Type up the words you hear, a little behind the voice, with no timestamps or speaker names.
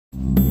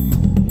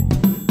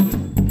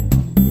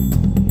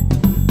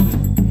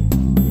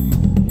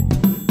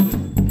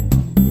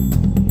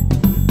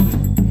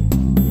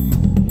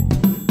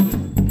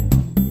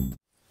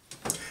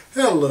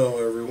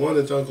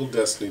it's Uncle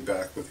Destiny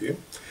back with you.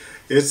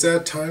 It's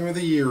that time of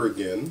the year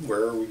again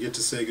where we get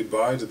to say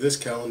goodbye to this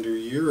calendar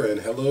year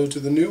and hello to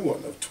the new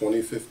one of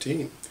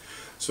 2015.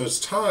 So it's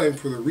time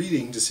for the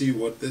reading to see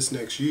what this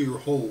next year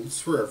holds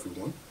for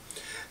everyone.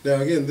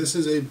 Now again, this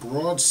is a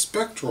broad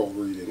spectrum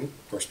reading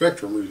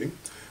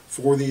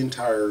for the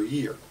entire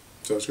year.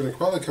 So it's going to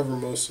probably cover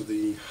most of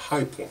the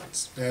high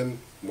points and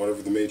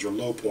whatever the major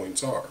low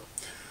points are,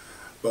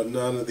 but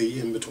none of the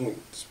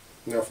in-betweens.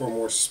 Now for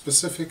more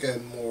specific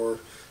and more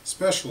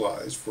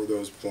specialized for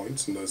those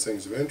points and those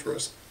things of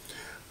interest,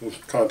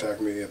 contact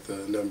me at the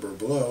number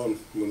below and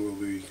when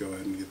we go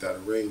ahead and get that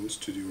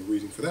arranged to do a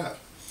reading for that.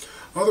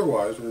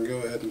 Otherwise, we're going to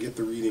go ahead and get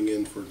the reading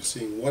in for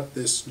seeing what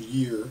this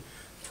year,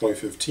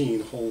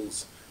 2015,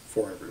 holds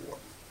for everyone.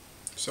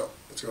 So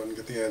let's go ahead and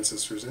get the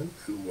ancestors in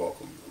and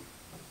welcome them.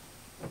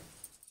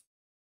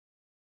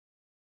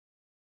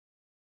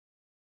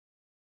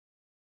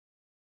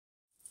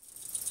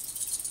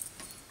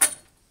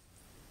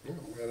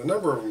 We had a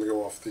number of them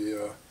go off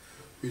the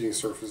reading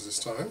surface this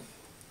time.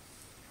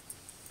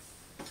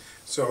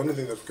 So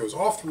anything that goes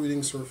off the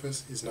reading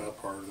surface is not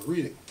part of the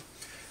reading.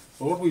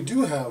 But what we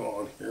do have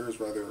on here is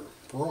rather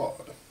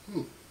broad.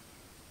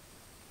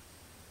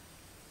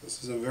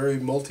 This is a very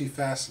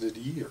multifaceted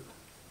year.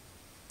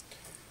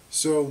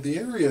 So the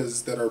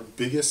areas that are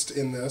biggest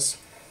in this,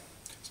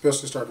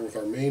 especially starting with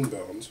our main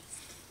bones,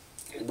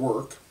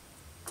 work,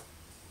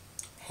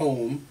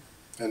 home,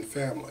 and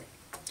family.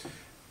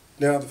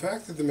 Now, the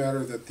fact of the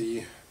matter that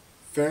the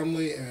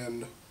family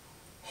and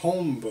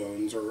home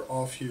bones are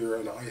off here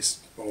in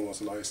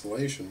almost in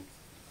isolation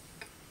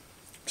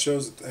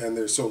shows, and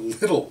there's so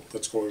little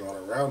that's going on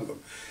around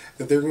them,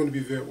 that they're going to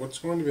be what's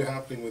going to be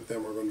happening with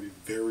them are going to be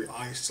very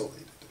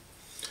isolated.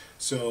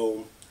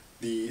 So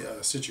the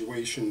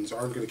situations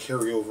aren't going to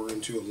carry over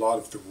into a lot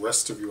of the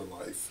rest of your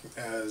life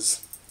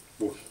as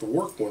the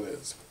work one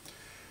is.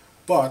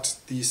 But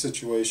these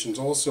situations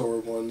also are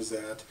ones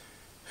that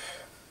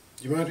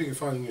you might be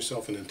finding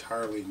yourself in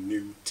entirely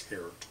new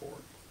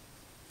territory.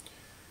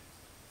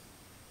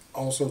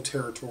 Also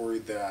territory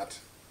that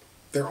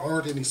there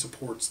aren't any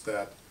supports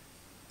that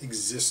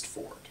exist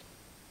for it.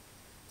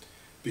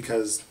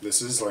 Because this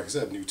is, like I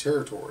said, new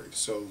territory.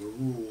 So the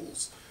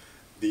rules,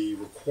 the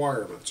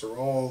requirements are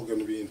all going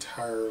to be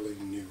entirely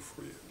new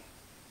for you.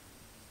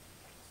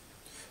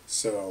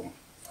 So,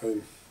 I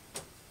mean,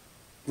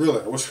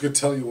 really, I wish I could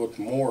tell you what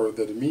more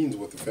that it means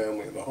with the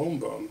family and the home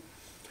bone,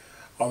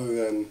 other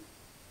than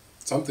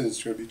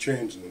something's going to be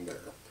changing in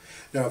there.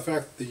 Now, in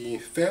fact, the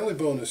family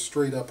bone is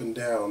straight up and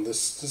down. This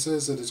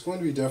says that it's going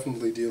to be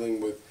definitely dealing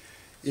with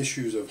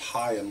issues of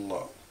high and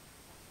low.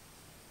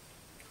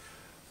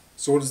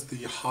 So what is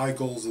the high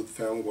goals of the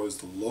family? What is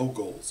the low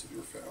goals of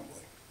your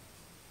family?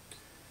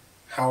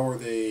 How are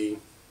they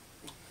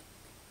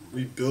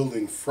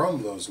rebuilding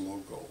from those low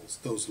goals,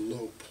 those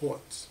low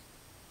points?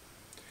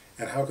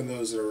 And how can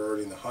those that are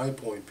already in the high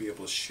point be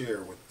able to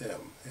share with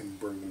them and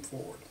bring them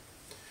forward?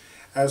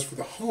 As for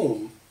the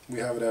home, we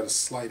have it at a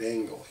slight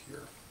angle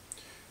here,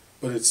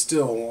 but it's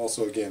still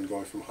also, again,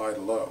 going from high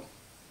to low.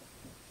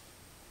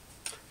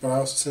 But I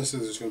also sense that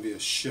there's going to be a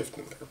shift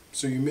in there.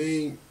 So you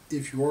may,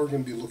 if you are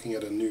going to be looking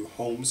at a new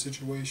home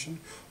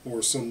situation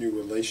or some new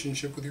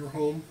relationship with your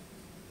home,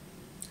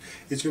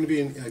 it's going to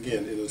be,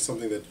 again, in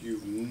something that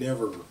you've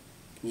never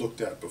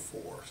looked at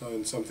before,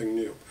 so something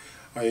new.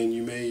 I mean,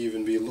 you may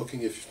even be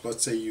looking, if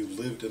let's say you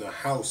lived in a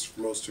house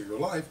for most of your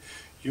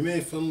life, you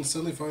may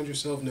suddenly find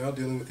yourself now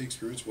dealing with the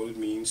experience what it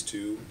means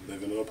to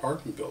live in an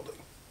apartment building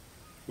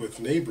with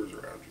neighbors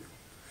around you.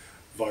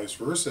 Vice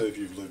versa, if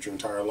you've lived your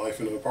entire life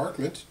in an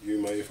apartment, you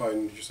may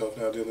find yourself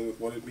now dealing with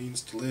what it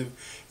means to live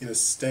in a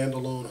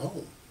standalone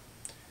home.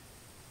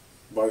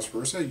 Vice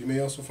versa, you may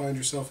also find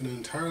yourself in an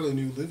entirely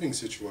new living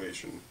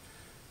situation.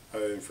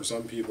 For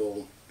some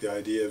people, the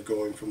idea of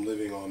going from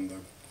living on the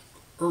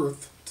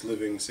earth to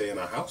living, say, in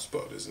a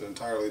houseboat is an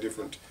entirely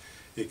different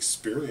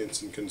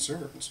experience and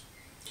concerns.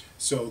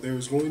 So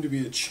there's going to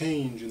be a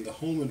change in the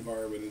home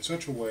environment in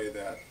such a way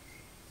that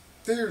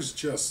there's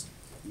just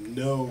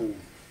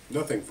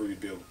nothing for you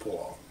to be able to pull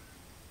on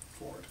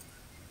for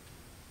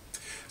it.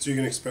 So you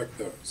can expect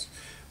those.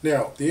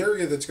 Now, the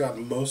area that's got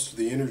most of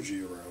the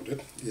energy around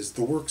it is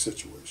the work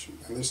situation.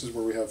 And this is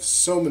where we have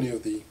so many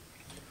of the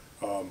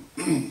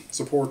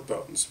support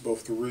bones,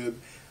 both the rib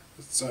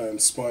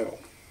and spinal.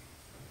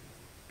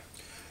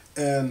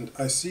 And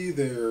I see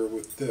there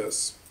with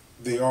this,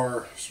 they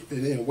are,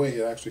 in a way,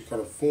 it actually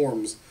kind of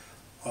forms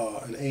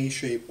an A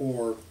shape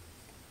or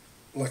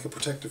like a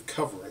protective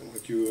covering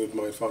that you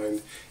might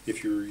find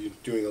if you're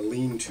doing a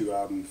lean-to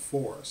out in the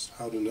forest,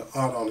 out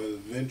on an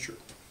adventure.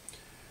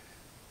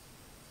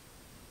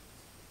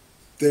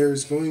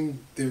 There's going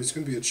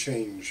to be a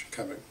change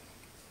coming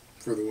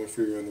for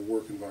you in the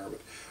work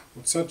environment,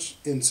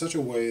 in such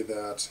a way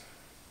that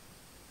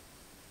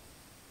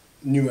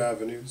new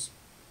avenues,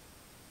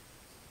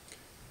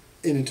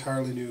 an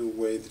entirely new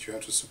way that you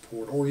have to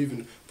support or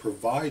even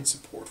provide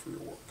support for your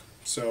work.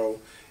 So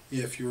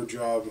if your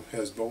job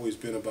has always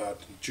been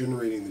about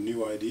generating the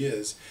new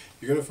ideas,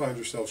 you're going to find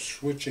yourself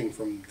switching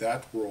from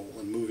that role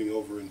and moving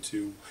over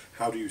into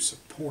how do you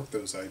support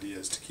those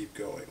ideas to keep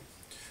going.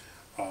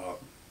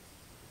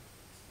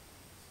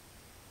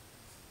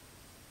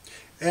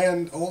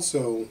 And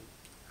also,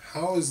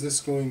 how is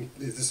this going,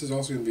 this is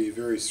also going to be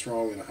very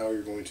strong in how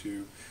you're going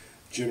to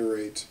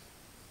generate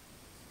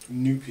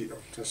new people,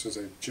 I shouldn't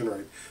say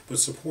generate, but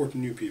support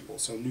new people,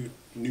 so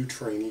new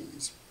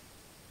trainees.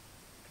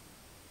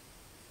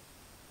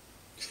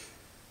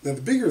 Now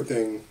the bigger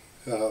thing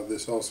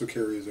this also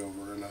carries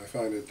over, and I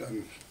find it,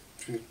 I'm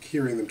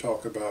hearing them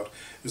talk about,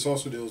 this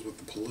also deals with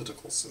the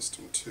political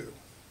system too.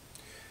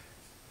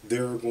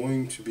 There are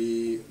going to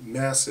be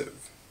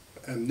massive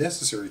and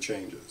necessary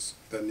changes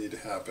that need to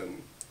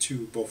happen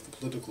to both the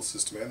political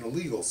system and the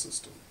legal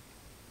system.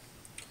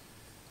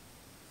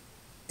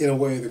 In a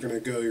way, you're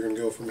going to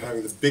go from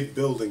having the big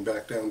building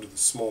back down to the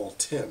small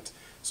tent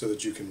so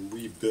that you can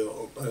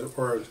rebuild.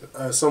 Or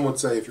some would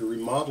say if you're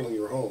remodeling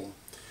your home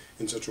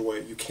in such a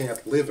way you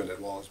can't live in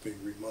it while it's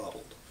being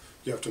remodeled.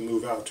 You have to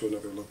move out to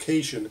another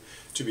location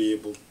to be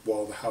able,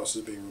 while the house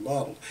is being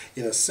remodeled.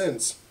 In a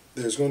sense,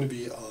 there's going to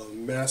be a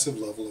massive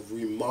level of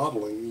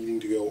remodeling needing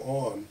to go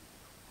on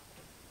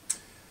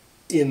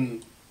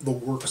in the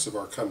works of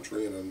our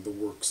country and in the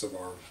works of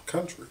our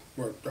country,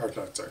 or not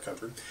our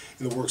country,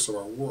 in the works of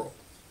our world.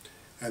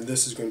 And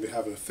this is going to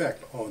have an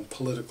effect on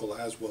political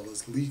as well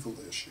as legal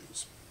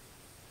issues.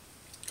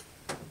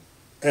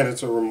 And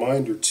it's a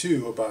reminder,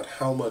 too, about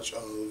how much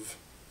of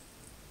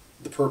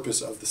the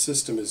purpose of the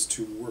system is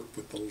to work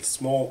with the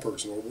small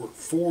person, or work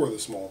for the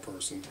small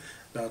person,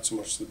 not so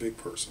much the big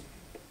person.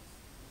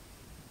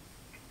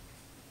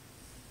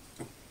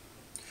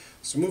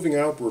 So moving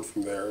outward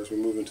from there, as we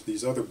move into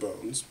these other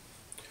bones,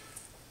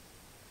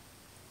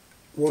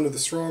 one of the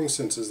strong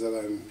senses that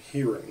I'm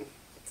hearing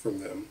from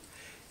them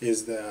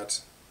is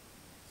that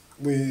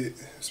we,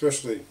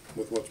 especially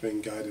with what's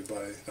being guided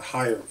by the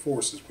higher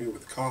forces, we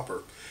with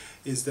copper,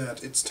 is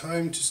that it's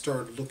time to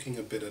start looking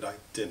a bit at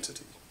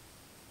identity.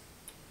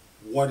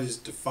 What is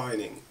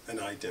defining an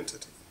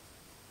identity?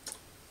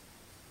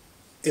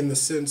 In the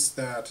sense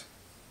that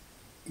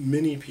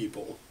many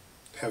people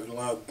have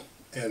allowed,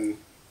 and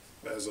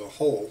as a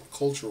whole,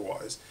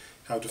 culture-wise,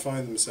 have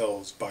defined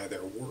themselves by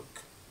their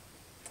work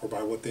or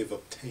by what they've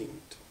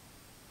obtained.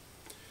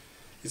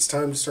 It's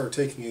time to start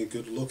taking a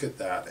good look at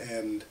that,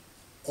 and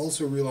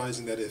also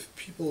realizing that if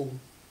people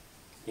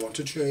want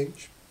to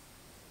change,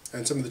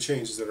 and some of the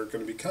changes that are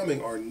going to be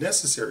coming are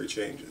necessary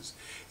changes,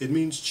 it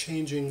means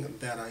changing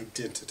that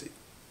identity.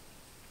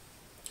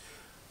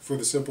 For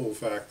the simple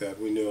fact that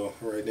we know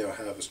right now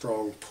have a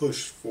strong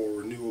push for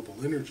renewable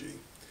energy,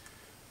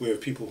 we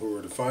have people who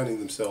are defining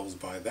themselves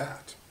by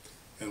that.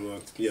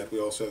 And yet we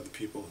also have the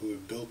people who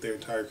have built their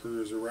entire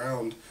careers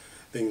around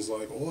things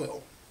like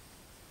oil.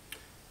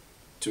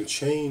 To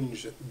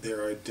change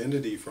their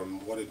identity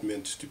from what it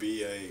meant to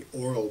be an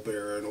oil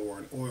baron or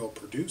an oil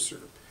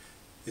producer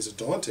is a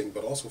daunting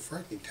but also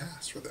frightening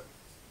task for them.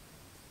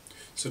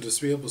 So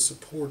to be able to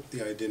support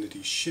the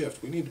identity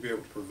shift, we need to be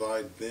able to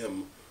provide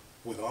them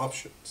with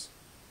options,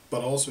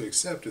 but also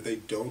accept if they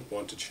don't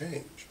want to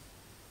change.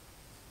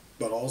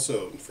 But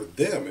also for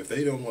them, if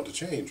they don't want to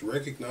change,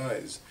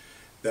 recognize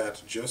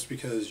that just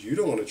because you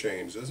don't want to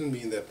change doesn't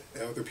mean that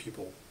other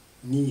people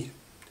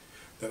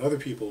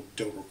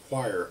don't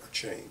require a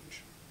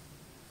change.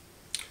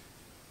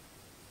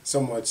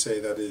 Some might say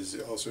that is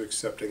also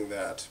accepting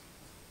that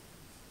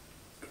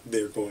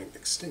they're going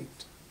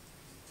extinct.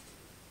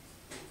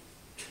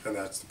 And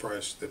that's the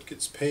price that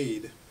gets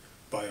paid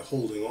by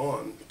holding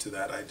on to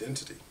that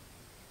identity.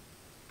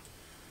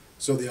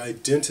 So the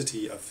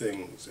identity of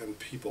things and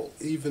people,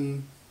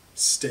 even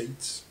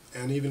states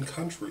and even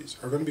countries,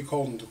 are going to be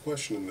called into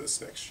question in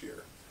this next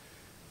year.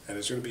 And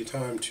it's going to be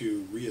time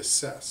to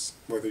reassess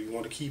whether you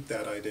want to keep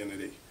that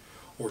identity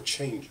or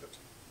change it.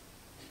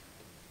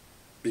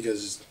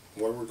 Because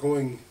where we're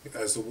going,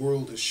 as the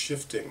world is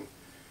shifting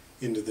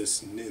into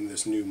this, in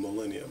this new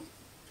millennium,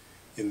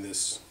 in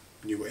this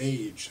new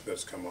age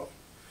that's come up,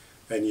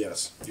 and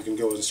yes, you can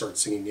go and start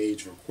singing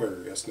Age of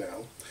Aquarius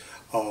now,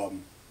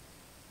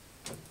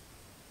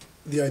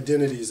 the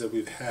identities that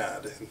we've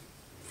had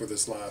for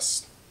this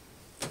last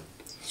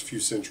few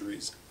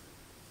centuries,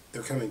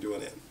 they're coming to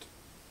an end.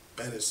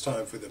 And it's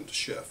time for them to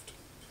shift.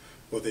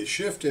 What they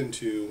shift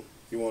into,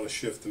 you want to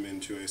shift them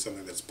into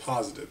something that's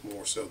positive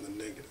more so than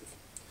negative.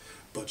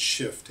 But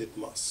shift it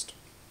must.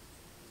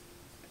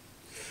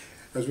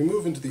 As we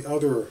move into the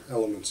other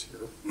elements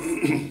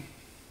here,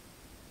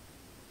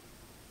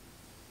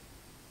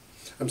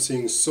 I'm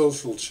seeing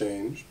social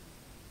change,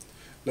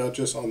 not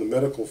just on the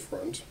medical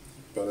front,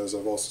 but as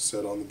I've also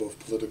said on the both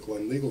political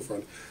and legal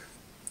front,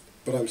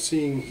 but I'm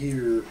seeing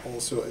here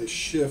also a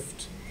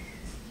shift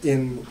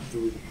in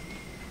the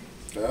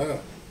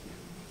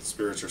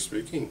spirits are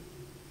speaking.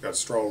 Got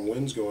strong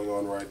winds going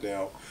on right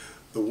now.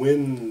 The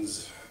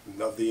winds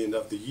of the end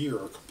of the year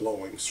are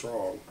blowing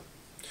strong.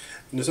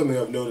 And it's something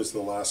I've noticed in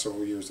the last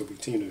several years that we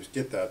continue to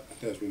get that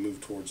as we move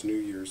towards New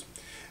Year's.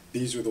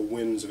 These are the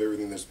winds of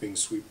everything that's being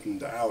swept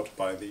out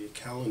by the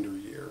calendar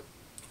year,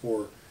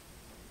 or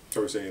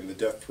so to say, in the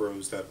death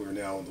throes that we're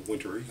now in the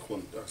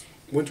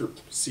winter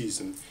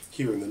season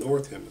here in the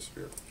North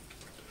Hemisphere.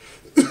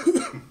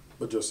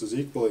 But just as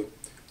equally,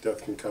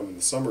 death can come in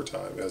the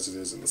summertime as it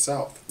is in the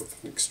South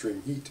with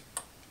extreme heat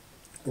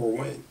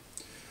or rain.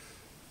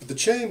 But the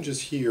change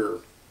is here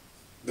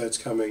that's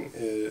coming.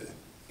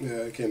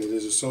 Again, it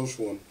is a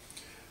social one,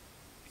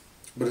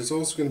 but it's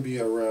also going to be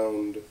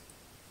around,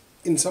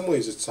 in some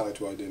ways it's tied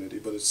to identity,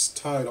 but it's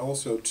tied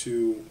also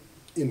to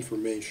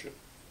information,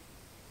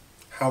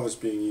 how it's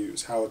being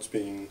used, how it's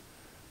being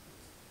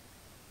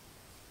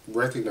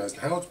recognized,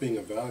 and how it's being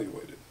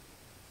evaluated.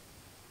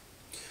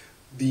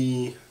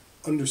 The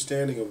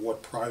understanding of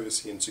what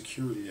privacy and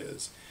security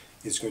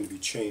is going to be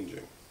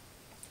changing.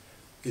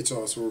 It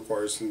also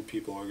requires some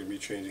people are going to be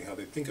changing how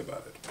they think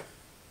about it.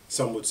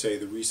 Some would say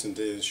the recent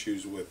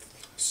issues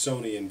with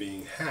Sony and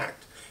being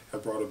hacked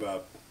have brought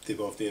about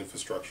both the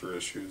infrastructure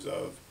issues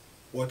of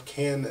what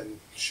can and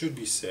should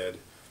be said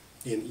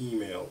in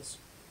emails,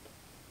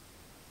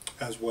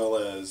 as well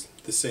as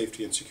the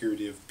safety and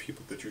security of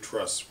people that you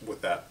trust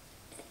with that,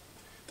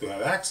 to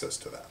have access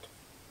to that.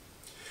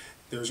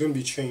 There's going to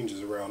be changes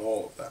around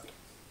all of that.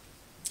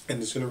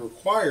 And it's going to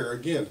require,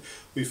 again,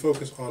 we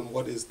focus on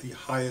what is the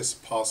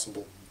highest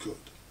possible good,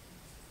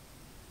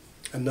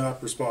 and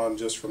not respond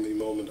just from the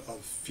moment of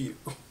fear.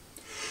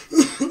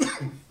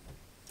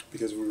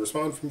 Because if we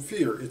respond from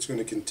fear, it's going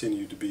to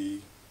continue to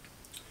be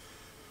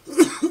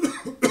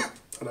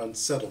an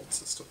unsettled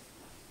system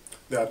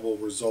that will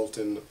result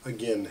in,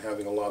 again,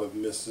 having a lot of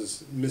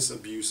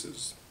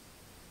misabuses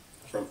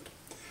from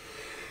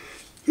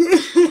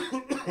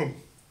it.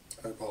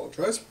 I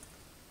apologize.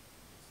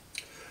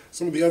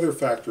 Some of the other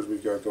factors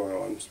we've got going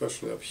on,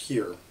 especially up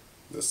here,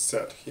 this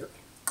set here.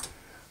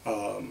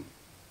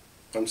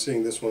 I'm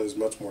seeing this one is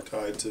much more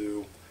tied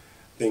to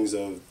things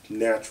of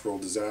natural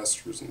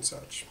disasters and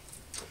such.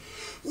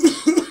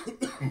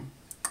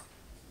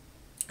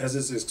 As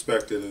is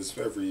expected, as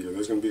every year,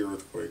 there's going to be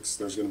earthquakes,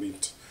 there's going to be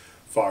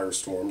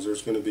firestorms,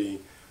 there's going to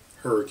be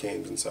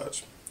hurricanes and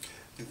such.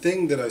 The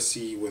thing that I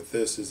see with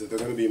this is that they're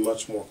going to be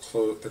much more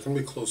they're going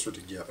to be closer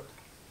together.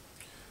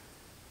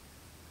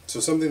 So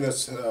something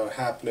that's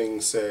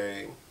happening,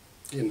 say,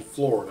 in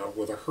Florida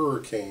with a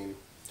hurricane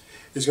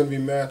is going to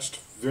be matched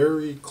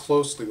very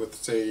closely with,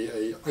 say,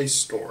 an ice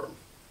storm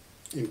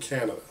in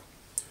Canada,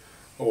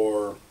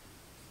 or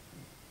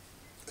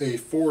a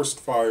forest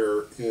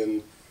fire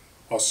in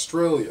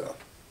Australia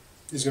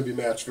is going to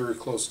be matched very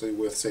closely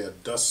with, say, a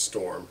dust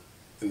storm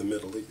in the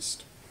Middle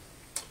East.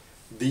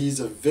 These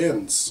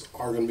events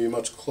are going to be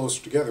much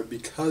closer together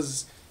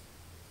because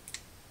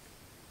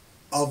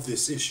of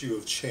this issue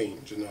of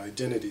change and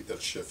identity,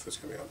 that shift that's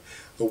coming on.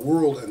 The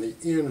world and the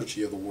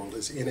energy of the world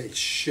is in a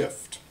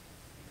shift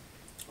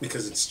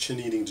because it's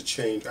needing to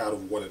change out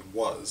of what it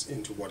was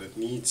into what it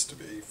needs to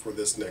be for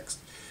this next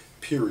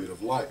period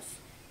of life.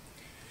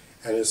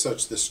 And as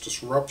such, this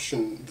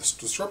disruption, this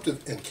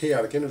disruptive and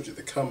chaotic energy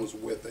that comes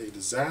with a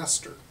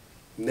disaster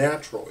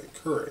naturally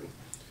occurring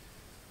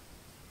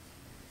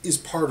is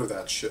part of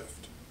that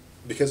shift,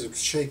 because it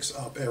shakes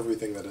up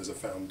everything that is a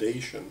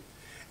foundation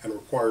and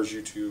requires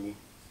you to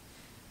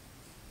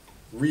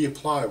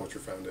reapply what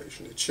your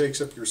foundation. It shakes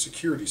up your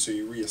security, so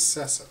you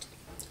reassess it.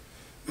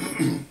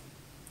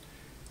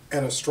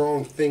 And a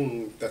strong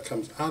thing that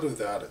comes out of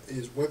that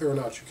is whether or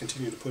not you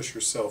continue to push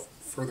yourself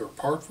further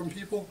apart from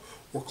people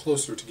or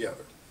closer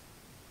together.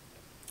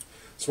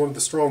 So one of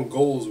the strong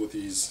goals with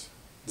these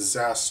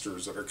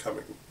disasters that are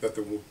coming, that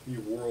the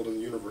world and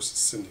the universe is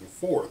sending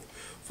forth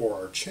for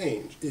our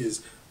change,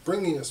 is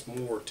bringing us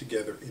more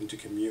together into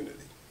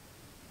community,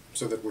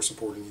 so that we're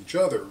supporting each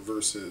other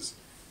versus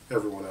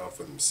everyone out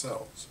for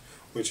themselves,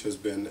 which has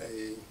been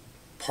a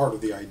part of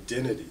the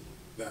identity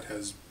that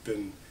has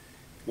been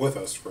with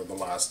us for the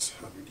last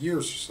 100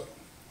 years or so.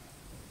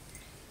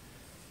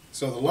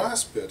 So the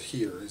last bit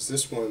here is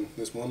this one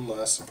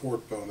last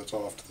support bone that's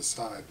off to the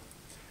side.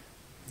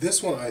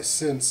 This one I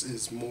sense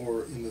is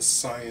more in the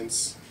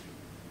science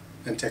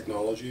and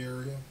technology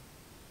area.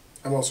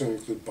 I'm also going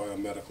to include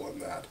biomedical in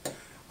that.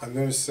 I'm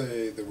going to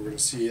say that we're going to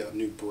see a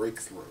new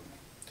breakthrough.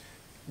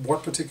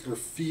 What particular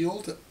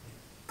field,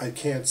 I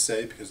can't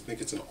say because I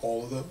think it's in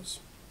all of those,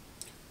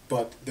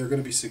 but they're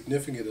going to be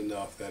significant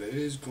enough that it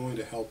is going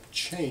to help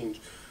change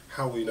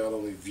how we not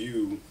only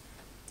view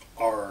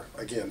our,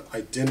 again,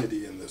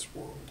 identity in this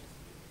world,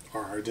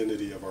 our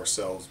identity of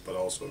ourselves, but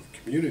also of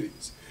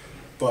communities,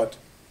 but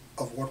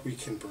of what we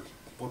can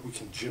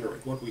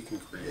generate, what we can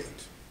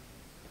create.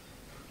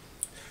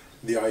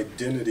 The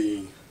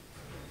identity,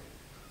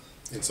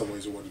 in some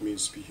ways, of what it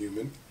means to be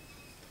human,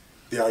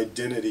 the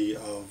identity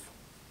of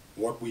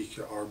what we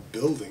are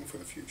building for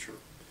the future.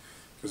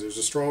 Because there's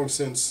a strong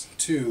sense,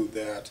 too,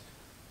 that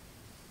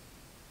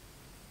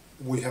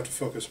we have to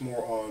focus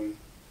more on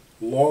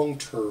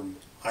long-term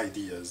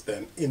ideas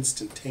than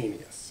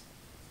instantaneous.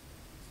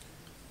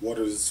 What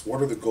are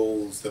the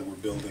goals that we're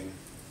building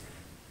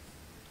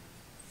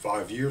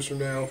 5 years from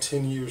now,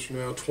 10 years from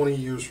now, 20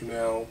 years from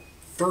now,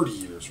 30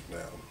 years from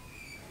now.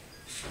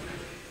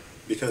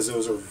 Because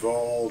those are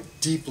all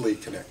deeply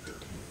connected.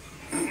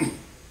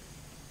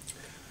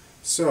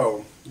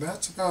 So,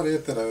 that's about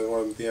it that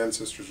the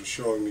ancestors are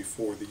showing me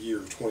for the year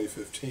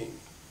 2015.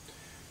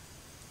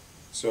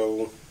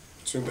 So,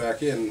 tune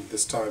back in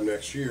this time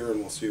next year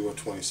and we'll see what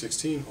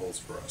 2016 holds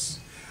for us.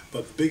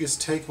 But the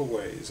biggest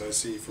takeaways I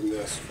see from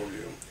this for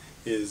you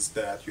is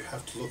that you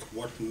have to look at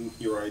what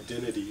your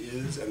identity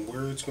is and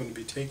where it's going to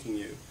be taking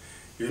you.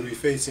 You're going to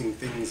be facing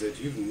things that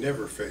you've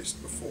never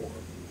faced before.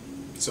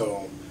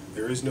 So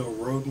there is no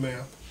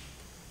roadmap,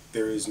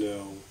 there is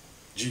no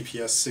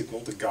GPS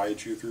signal to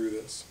guide you through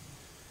this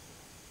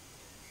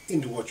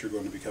into what you're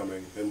going to be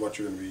becoming and what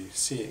you're going to be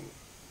seeing.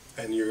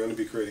 And you're going to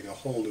be creating a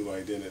whole new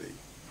identity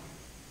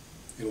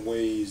in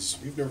ways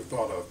you've never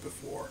thought of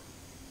before.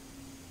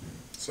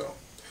 So,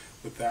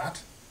 with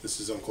that, this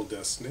is Uncle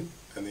Destiny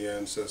and the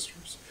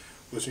Ancestors,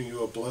 wishing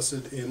you a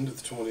blessed end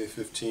to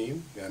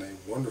 2015 and a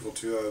wonderful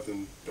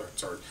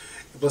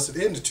a blessed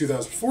end to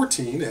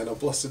 2014 and a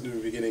blessed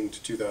new beginning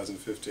to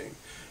 2015.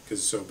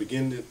 So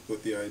begin it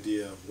with the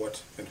idea of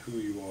what and who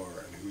you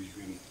are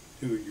and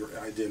who your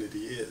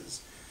identity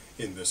is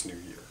in this new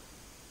year.